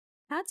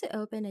How to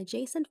open a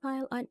JSON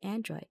file on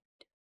Android.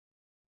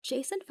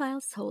 JSON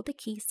files hold the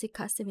keys to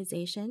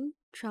customization,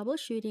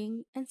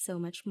 troubleshooting, and so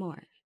much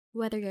more.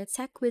 Whether you're a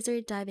tech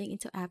wizard diving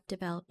into app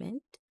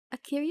development, a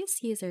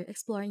curious user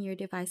exploring your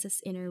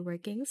device's inner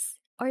workings,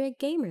 or a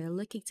gamer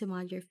looking to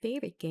mod your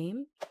favorite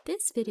game,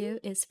 this video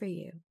is for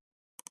you.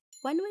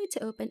 One way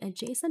to open a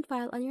JSON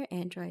file on your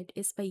Android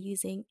is by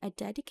using a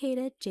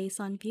dedicated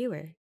JSON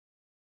viewer.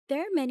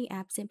 There are many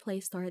apps in Play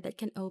Store that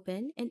can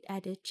open and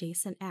edit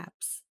JSON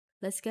apps.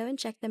 Let's go and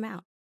check them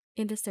out.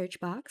 In the search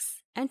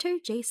box, enter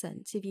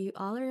JSON to view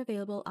all our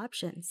available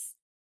options.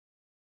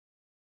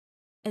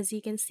 As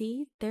you can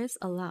see, there's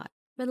a lot,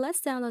 but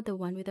let's download the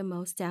one with the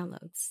most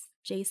downloads,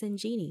 JSON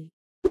Genie.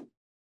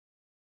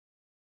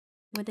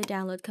 When the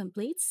download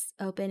completes,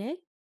 open it.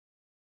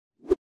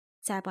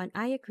 Tap on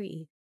I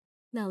agree.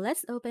 Now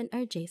let's open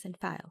our JSON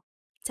file.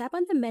 Tap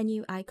on the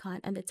menu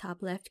icon on the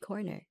top left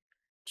corner.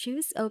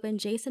 Choose Open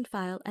JSON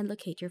File and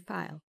locate your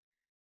file.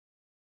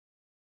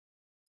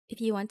 If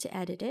you want to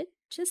edit it,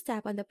 just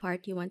tap on the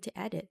part you want to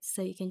edit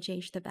so you can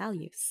change the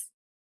values.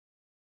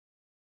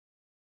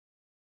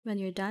 When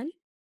you're done,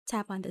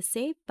 tap on the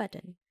Save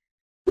button.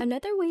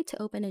 Another way to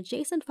open a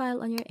JSON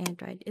file on your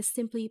Android is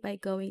simply by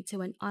going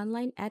to an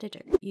online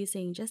editor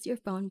using just your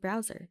phone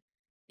browser.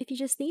 If you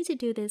just need to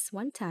do this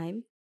one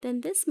time,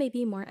 then this may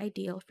be more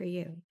ideal for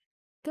you.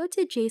 Go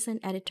to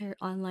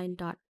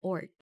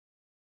jsoneditoronline.org.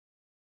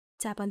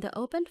 Tap on the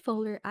Open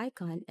Folder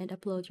icon and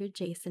upload your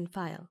JSON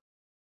file.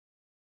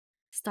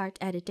 Start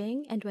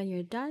editing, and when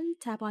you're done,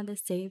 tap on the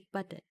Save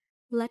button.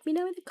 Let me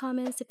know in the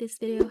comments if this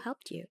video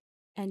helped you.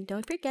 And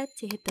don't forget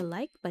to hit the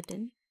like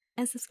button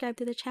and subscribe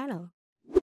to the channel.